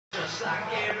Just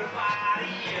like everybody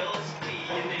else, be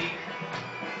unique.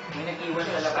 May nag-iwan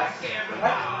sa labas.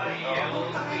 Everybody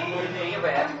else, be unique. Ano ba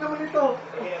yan? Ano naman ito?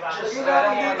 Just Lagyan like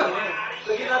natin dito. everybody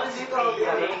Lagyan natin else, dito. be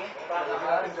unique.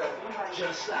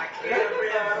 Just like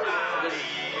everybody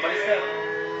Balis na.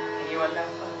 Nag-iwan lang.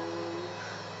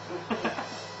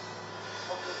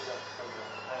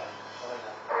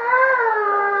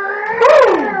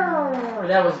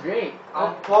 That was great.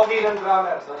 Ang pogi ng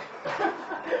drummer.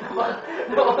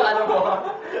 Ano mo?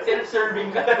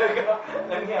 Self-serving ka talaga.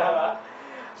 Nangyara.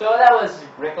 So that was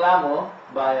Reclamo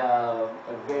by a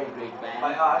very great band.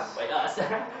 By us. By us.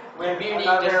 With Beauty just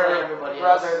like another everybody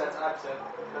else. brother that's absent.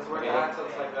 Because we're the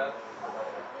accents like that.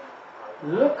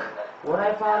 Look what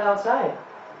I found outside.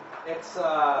 It's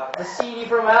The CD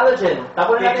from Halogen.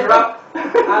 Tapo na they natin. dropped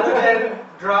Halogen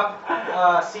dropped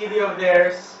CD of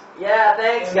theirs. Yeah,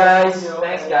 thanks guys.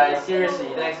 Thanks guys. Seriously,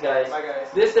 thanks guys. Bye guys.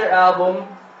 This is their album,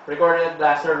 recorded at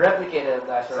Blaster, replicated at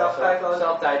Blaster. Self-titled.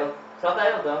 Self-titled.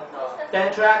 Self-titled, no?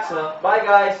 10 tracks, no? Bye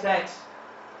guys, thanks.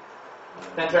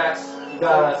 10 tracks. You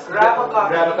gotta Grab a copy.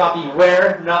 Grab a copy.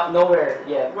 Where? Not nowhere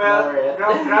yet. Well, Nowhere yet.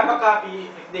 grab a copy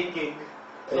if they gig.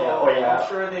 So Yeah, yeah. I'm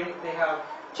sure they have.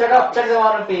 Check them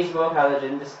out on Facebook,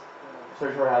 Halogen. Just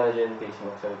search for Halogen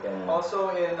Facebook so you can. Also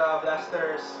in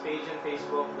Blaster's page and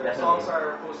Facebook, their Definitely. songs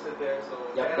are posted there. So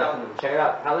Yep, check it out. definitely. Check it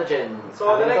out. Halogen.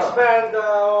 So the next band,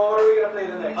 what are we gonna play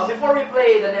the next? Before we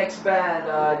play the next band,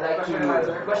 I'd like Question to and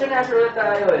answer. question and answer ulit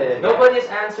tayo eh. Nobody's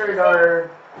answered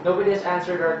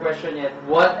our question yet.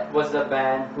 What was the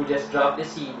band who just dropped the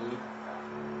CD